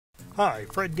Hi,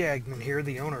 Fred Gagnon here,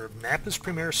 the owner of Napa's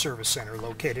Premier Service Center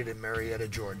located in Marietta,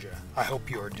 Georgia. I hope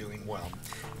you are doing well.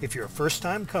 If you're a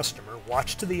first-time customer,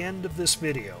 watch to the end of this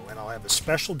video and I'll have a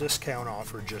special discount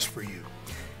offer just for you.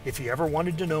 If you ever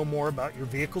wanted to know more about your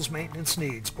vehicle's maintenance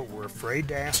needs but were afraid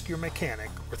to ask your mechanic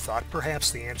or thought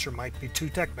perhaps the answer might be too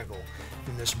technical,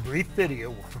 then this brief video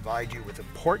will provide you with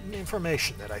important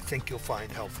information that I think you'll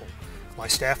find helpful. My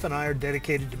staff and I are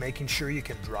dedicated to making sure you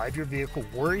can drive your vehicle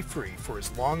worry-free for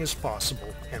as long as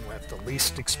possible and at the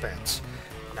least expense.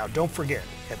 Now don't forget,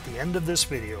 at the end of this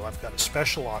video I've got a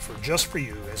special offer just for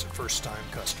you as a first-time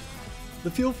customer.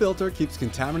 The fuel filter keeps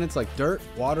contaminants like dirt,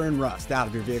 water, and rust out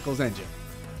of your vehicle's engine.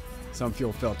 Some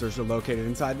fuel filters are located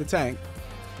inside the tank,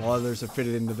 while others are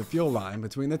fitted into the fuel line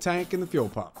between the tank and the fuel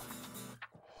pump.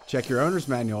 Check your owner's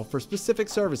manual for specific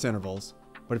service intervals,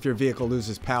 but if your vehicle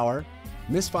loses power,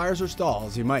 misfires, or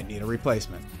stalls, you might need a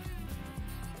replacement.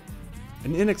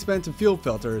 An inexpensive fuel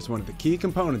filter is one of the key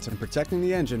components in protecting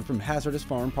the engine from hazardous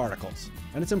foreign particles,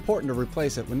 and it's important to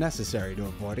replace it when necessary to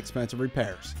avoid expensive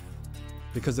repairs.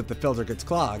 Because if the filter gets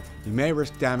clogged, you may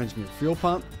risk damaging your fuel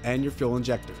pump and your fuel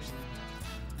injectors.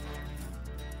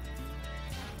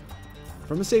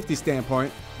 From a safety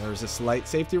standpoint, there is a slight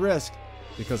safety risk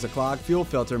because a clogged fuel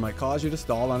filter might cause you to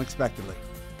stall unexpectedly.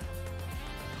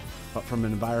 But from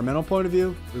an environmental point of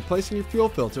view, replacing your fuel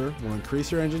filter will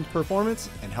increase your engine's performance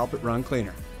and help it run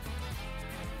cleaner.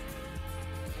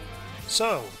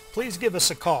 So, please give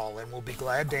us a call and we'll be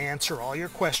glad to answer all your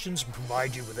questions and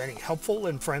provide you with any helpful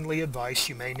and friendly advice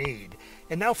you may need.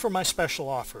 And now for my special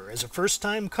offer. As a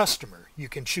first-time customer, you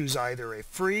can choose either a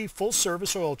free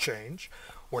full-service oil change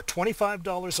or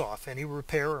 $25 off any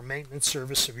repair or maintenance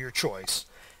service of your choice.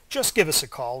 Just give us a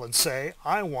call and say,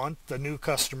 I want the new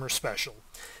customer special.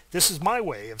 This is my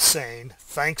way of saying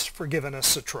thanks for giving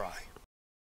us a try.